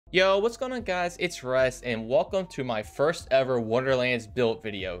Yo, what's going on, guys? It's Russ, and welcome to my first ever Wonderlands build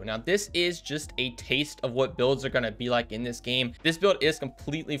video. Now, this is just a taste of what builds are going to be like in this game. This build is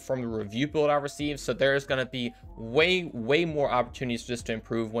completely from the review build I received, so there's going to be way more opportunities just to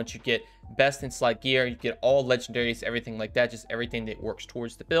improve once you get best in slot gear. You get all legendaries, everything like that, just everything that works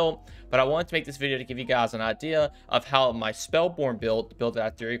towards the build. But I wanted to make this video to give you guys an idea of how my Spellborn build, the build that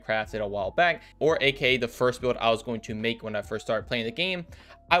I theory crafted a while back, or aka the first build I was going to make when I first started playing the game,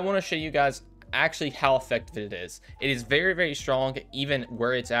 I want to show you guys actually how effective it is. It is very strong even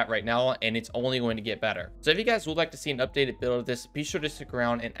where it's at right now, and it's only going to get better. So if you guys would like to see an updated build of this, be sure to stick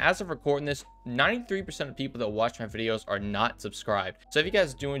around. And as of recording this, 93% of people that watch my videos are not subscribed. So if you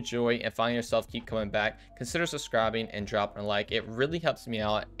guys do enjoy and find yourself keep coming back, consider subscribing and dropping a like. It really helps me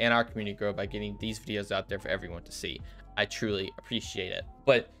out and our community grow by getting these videos out there for everyone to see. I truly appreciate it.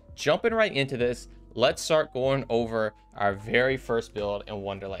 But jumping right into this, let's start going over our very first build in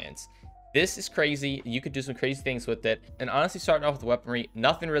Wonderlands. This is crazy. You could do some crazy things with it. And honestly, starting off with weaponry,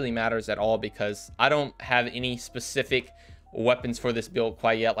 nothing really matters at all because I don't have any specific weapons for this build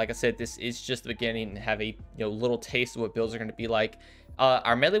quite yet. Like I said, this is just the beginning and have a little taste of what builds are going to be like.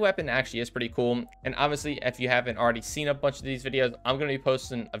 Our melee weapon actually is pretty cool. And obviously, if you haven't already seen a bunch of these videos, I'm going to be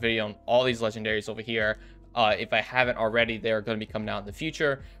posting a video on all these legendaries over here. If I haven't already, they're going to be coming out in the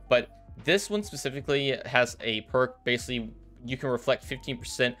future. But this one specifically has a perk. Basically, you can reflect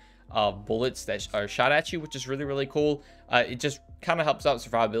 15% of bullets that are shot at you, which is really cool. It just kind of helps out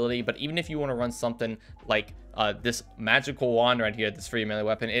survivability. But even if you want to run something like this magical wand right here, this free melee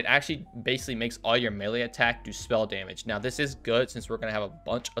weapon, it actually basically makes all your melee attack do spell damage. Now, this is good since we're going to have a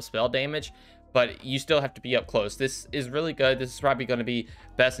bunch of spell damage, but you still have to be up close. This is really good. This is probably going to be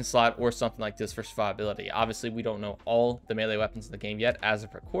best in slot or something like this for survivability. Obviously, we don't know all the melee weapons in the game yet as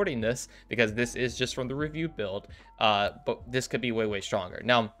of recording this because this is just from the review build, but this could be way stronger.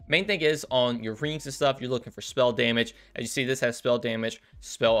 Now, main thing is on your rings and stuff, you're looking for spell damage. As you see, this has spell damage,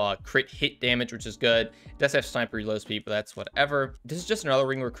 spell crit hit damage, which is good. It does have sniper reload speed, but that's whatever. This is just another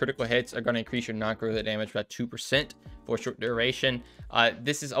ring where critical hits are going to increase your non-critical hit damage by 2% for a short duration.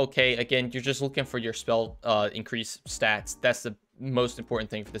 This is okay. Again, you're just looking for your spell increase stats. That's the most important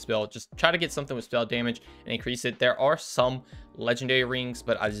thing for this build. Just try to get something with spell damage and increase it. There are some legendary rings,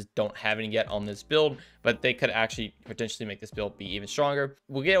 but I just don't have any yet on this build, but they could actually potentially make this build be even stronger.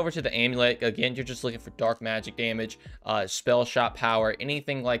 We'll get over to the amulet. Again, you're just looking for dark magic damage, spell shot power,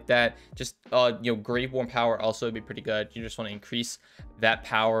 anything like that. Just Graveborn power also would be pretty good. You just want to increase that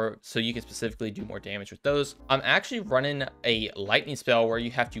power so you can specifically do more damage with those. I'm actually running a lightning spell where you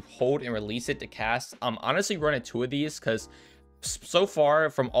have to hold and release it to cast. I'm honestly running 2 of these because so far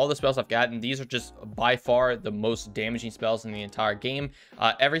from all the spells I've gotten, these are just by far the most damaging spells in the entire game.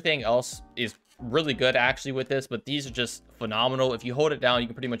 Everything else is really good actually with this, but these are just phenomenal. If you hold it down, you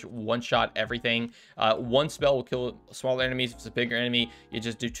can pretty much one-shot everything. One spell will kill smaller enemies. If it's a bigger enemy, you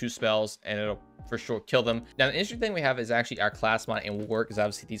just do 2 spells and it'll for sure kill them. Now, the interesting thing we have is actually our class mod and ward, because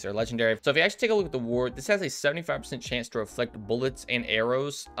obviously these are legendary. So if you actually take a look at the ward, this has a 75% chance to reflect bullets and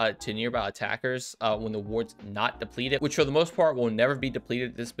arrows to nearby attackers when the ward's not depleted, which for the most part will never be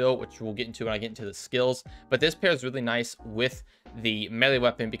depleted this build, which we'll get into when I get into the skills. But this pairs really nice with the melee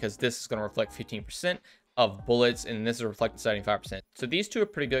weapon because this is going to reflect 15% of bullets, and this is reflecting 75%. So these two are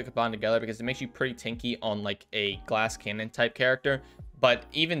pretty good combined together because it makes you pretty tanky on like a glass cannon type character. But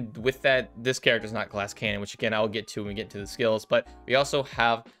even with that, this character is not glass cannon, which again I'll get to when we get to the skills. But we also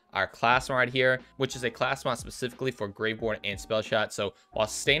have our class mod right here, which is a class mod specifically for Graveborn and spell shot. So while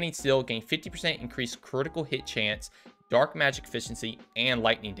standing still, gain 50% increased critical hit chance, dark magic efficiency, and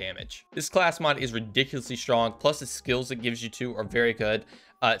lightning damage. This class mod is ridiculously strong, plus the skills it gives you too are very good.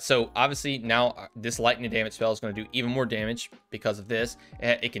 So obviously now this lightning damage spell is going to do even more damage because of this.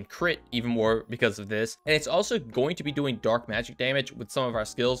 It can crit even more because of this, and it's also going to be doing dark magic damage with some of our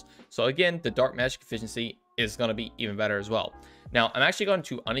skills. So again, the dark magic efficiency is going to be even better as well. Now, I'm actually going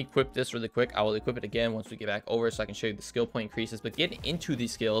to unequip this really quick. I will equip it again once we get back over so I can show you the skill point increases. But getting into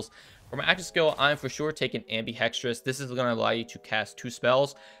these skills, for my active skill, I'm for sure taking Ambihextrous. This is going to allow you to cast 2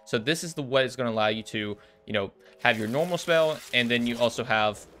 spells. So this is the way it's going to allow you to, have your normal spell, and then you also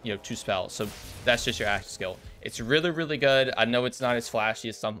have, 2 spells. So that's just your active skill. It's really good. I know it's not as flashy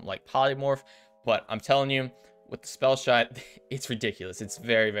as something like Polymorph, but I'm telling you, with the spell shot, it's ridiculous. It's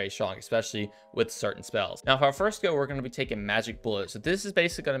very strong, especially with certain spells. Now, for our first skill, we're going to be taking Magic Bullet. So this is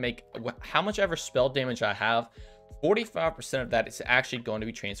basically going to make how much ever spell damage I have, 45% of that is actually going to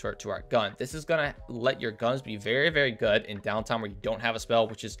be transferred to our gun. This is going to let your guns be very good in downtime where you don't have a spell,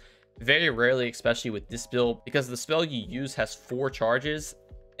 which is very rarely, especially with this build, because the spell you use has 4 charges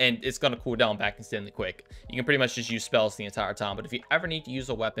and it's going to cool down back instantly quick. You can pretty much just use spells the entire time, but if you ever need to use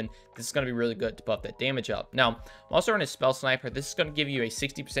a weapon, this is going to be really good to buff that damage up. Now, I'm also running Spell Sniper. This is going to give you a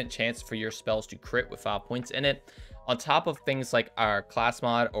 60% chance for your spells to crit with 5 points in it. On top of things like our class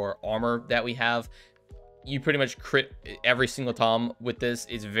mod or armor that we have, you pretty much crit every single time with this.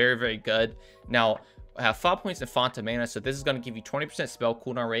 It's very, very good. Now, I have 5 points in Font of Mana, so this is going to give you 20% spell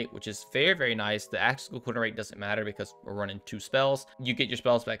cooldown rate, which is very, very nice. The actual cooldown rate doesn't matter because we're running 2 spells. You get your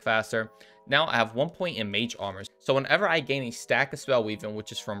spells back faster. Now, I have 1 point in Mage Armor. So whenever I gain a stack of Spell Weaving,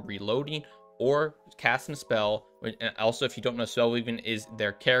 which is from reloading or casting a spell, and also if you don't know, Spell Weaving is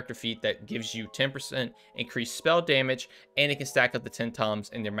their character feat that gives you 10% increased spell damage, and it can stack up to 10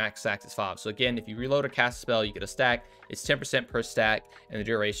 times, and their max stack is 5. So again, if you reload or cast a spell, you get a stack. It's 10% per stack, and the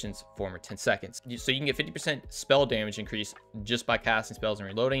duration's 4 or 10 seconds. So you can get 50% spell damage increase just by casting spells and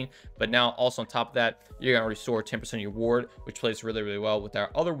reloading. But now also on top of that, you're gonna restore 10% of your ward, which plays really, really well with our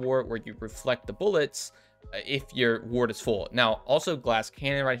other ward where you reflect the bullets if your ward is full. Now, also Glass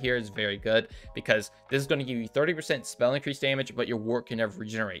Cannon right here is very good because this is going to give you 30% spell increase damage, but your ward can never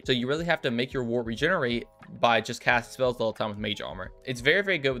regenerate. So you really have to make your ward regenerate by just casting spells all the time with Mage Armor. It's very,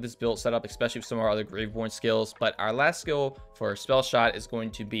 very good with this build setup, especially with some of our other Graveborn skills. But our last skill for Spell Shot is going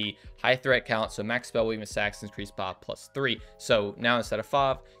to be High Threat Count. So max spell weaving stacks increased by +3. So now instead of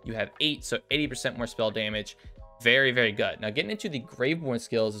 5, you have 8, so 80% more spell damage. Very, very good. Now, getting into the Graveborn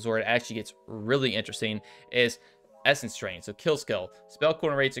skills is where it actually gets really interesting, is Essence Drain. So kill skill. Spell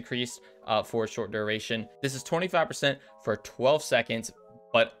cooldown rates increased for a short duration. This is 25% for 12 seconds,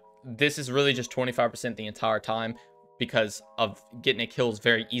 but this is really just 25% the entire time because of getting a kill is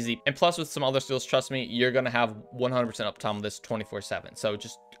very easy. And plus with some other skills, trust me, you're going to have 100% uptime on this 24/7. So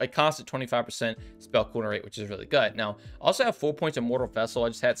just a constant 25% spell cooldown rate, which is really good. Now, I also have 4 points of Mortal Vessel. I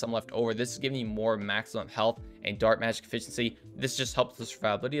just had some left over. This is giving you more maximum health and dark magic efficiency. This just helps the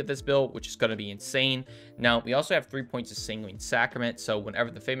survivability of this build, which is going to be insane. Now, we also have 3 points of Sanguine Sacrament. So whenever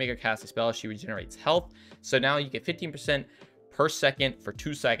the Fatemaker casts a spell, she regenerates health. So now you get 15% per second for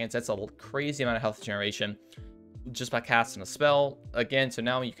 2 seconds. That's a crazy amount of health generation just by casting a spell. Again, so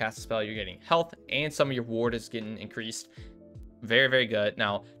now when you cast a spell, you're getting health and some of your ward is getting increased. Very, very good.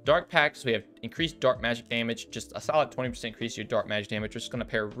 Now, Dark Pacts, we have increased dark magic damage, just a solid 20% increase to your dark magic damage, which is going to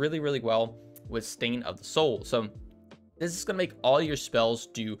pair really, really well with Stain of the Soul. So this is going to make all your spells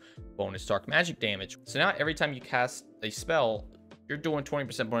do bonus dark magic damage. So now every time you cast a spell, you're doing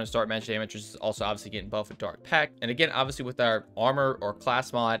 20% bonus dark magic damage, which is also obviously getting buffed with Dark Pact. And again, obviously with our armor or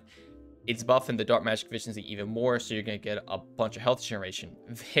class mod, it's buffing the dark magic efficiency even more, so you're going to get a bunch of health generation.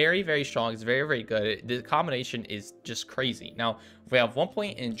 Very, very strong. It's very, very good. The combination is just crazy. Now, we have 1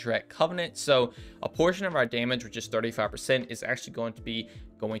 point in Direct Covenant, so a portion of our damage, which is 35%, is actually going to be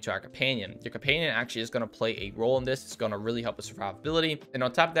going to our companion. Your companion actually is going to play a role in this. It's going to really help with survivability. And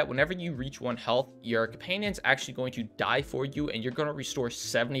on top of that, whenever you reach 1 health, your companion's actually going to die for you, and you're going to restore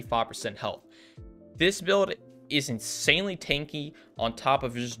 75% health. This build is insanely tanky on top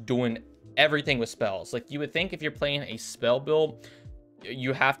of just doing everything with spells. Like, you would think if you're playing a spell build,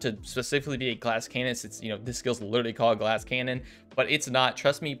 you have to specifically be a Glass Cannon. It's, you know, this skill's literally called Glass Cannon, but it's not.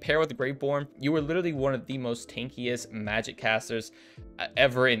 Trust me, pair with the Graveborn, you are literally one of the most tankiest magic casters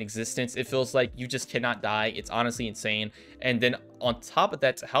ever in existence. It feels like you just cannot die. It's honestly insane. And then on top of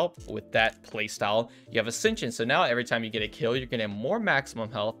that, to help with that playstyle, you have Ascension. So now every time you get a kill, you're getting more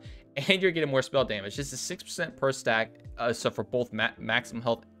maximum health and you're getting more spell damage. This is 6% per stack, so for both maximum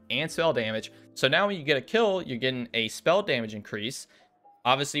health and spell damage. So now when you get a kill, you're getting a spell damage increase.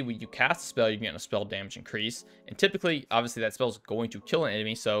 Obviously, when you cast a spell, you're getting a spell damage increase. And typically, obviously, that spell is going to kill an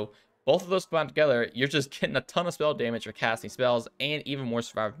enemy. So both of those combined together, you're just getting a ton of spell damage for casting spells and even more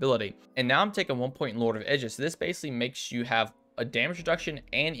survivability. And now I'm taking 1 point in Lord of Edges. So this basically makes you have a damage reduction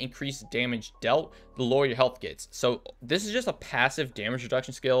and increased damage dealt the lower your health gets. So this is just a passive damage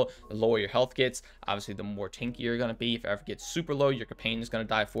reduction skill. The lower your health gets, obviously the more tanky you're going to be. If it ever gets super low, your companion is going to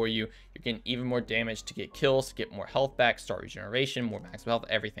die for you. You're getting even more damage to get kills, to get more health back, start regeneration, more maximum health,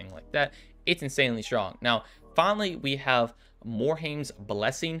 everything like that. It's insanely strong. Now, finally, we have Morhaime's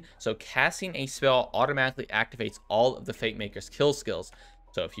Blessing. So casting a spell automatically activates all of the Fatemaker's kill skills.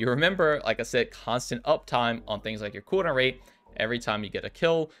 So if you remember, like I said, constant uptime on things like your cooldown rate. Every time you get a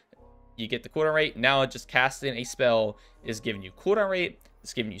kill, you get the cooldown rate. Now just casting a spell is giving you cooldown rate.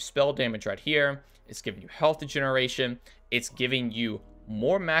 It's giving you spell damage right here. It's giving you health regeneration. It's giving you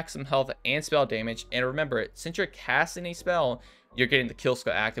more maximum health and spell damage. And remember, since you're casting a spell, you're getting the kill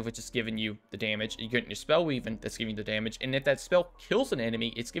skill active, which is giving you the damage. You're getting your spell weaving, that's giving you the damage. And if that spell kills an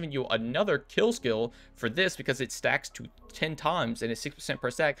enemy, it's giving you another kill skill for this because it stacks to 10 times and it's 6%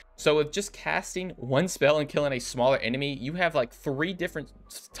 per stack. So with just casting one spell and killing a smaller enemy, you have like 3 different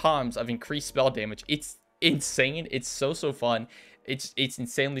times of increased spell damage. It's insane. It's so fun. It's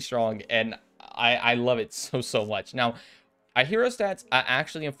insanely strong, and I love it so much. Now, our hero stats, I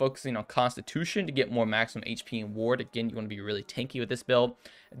actually am focusing on Constitution to get more maximum HP and ward. Again, you want to be really tanky with this build.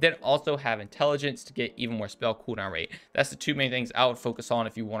 Then also have Intelligence to get even more spell cooldown rate. That's the 2 main things I would focus on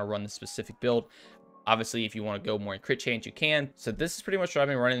if you want to run this specific build. Obviously, if you want to go more in crit chance, you can. So this is pretty much what I've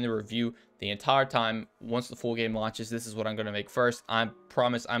been running the review the entire time. Once the full game launches, this is what I'm going to make first. I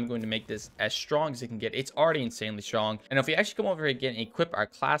promise I'm going to make this as strong as it can get. It's already insanely strong. And if we actually come over here again and equip our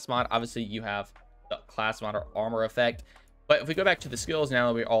class mod, obviously you have the class mod or armor effect. But if we go back to the skills, now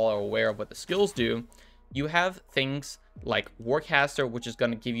that we all are aware of what the skills do, you have things like Warcaster, which is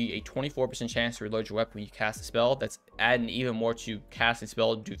going to give you a 24% chance to reload your weapon when you cast a spell. That's adding even more to cast a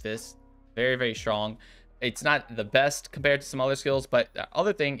spell to do this. Very strong. It's not the best compared to some other skills, but the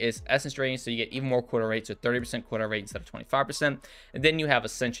other thing is Essence Drain, so you get even more quarter rate, so 30% quarter rate instead of 25%. And then you have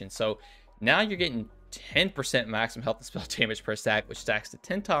Ascension, so now you're getting 10% maximum health and spell damage per stack, which stacks to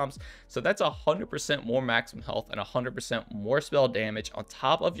 10 times. So that's 100% more maximum health and 100% more spell damage on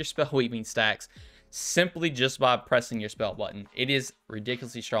top of your spell weaving stacks, simply just by pressing your spell button. It is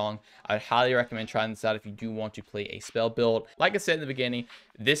ridiculously strong. I'd highly recommend trying this out if you do want to play a spell build. Like I said in the beginning,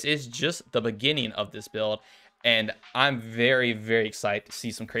 this is just the beginning of this build, and I'm very excited to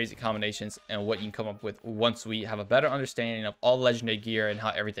see some crazy combinations and what you can come up with once we have a better understanding of all legendary gear and how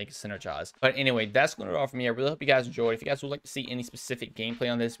everything is synergized. But anyway, that's going to do it all for me. I really hope you guys enjoyed. If you guys would like to see any specific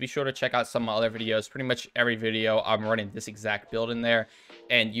gameplay on this, be sure to check out some of my other videos. Pretty much every video I'm running this exact build in there,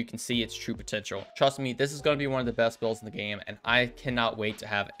 and you can see its true potential. Trust me, this is going to be one of the best builds in the game, and I cannot wait to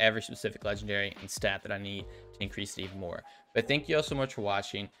have every specific legendary and stat that I need to increase it even more. But thank you all so much for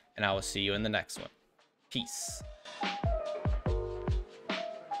watching, and I will see you in the next one. Peace.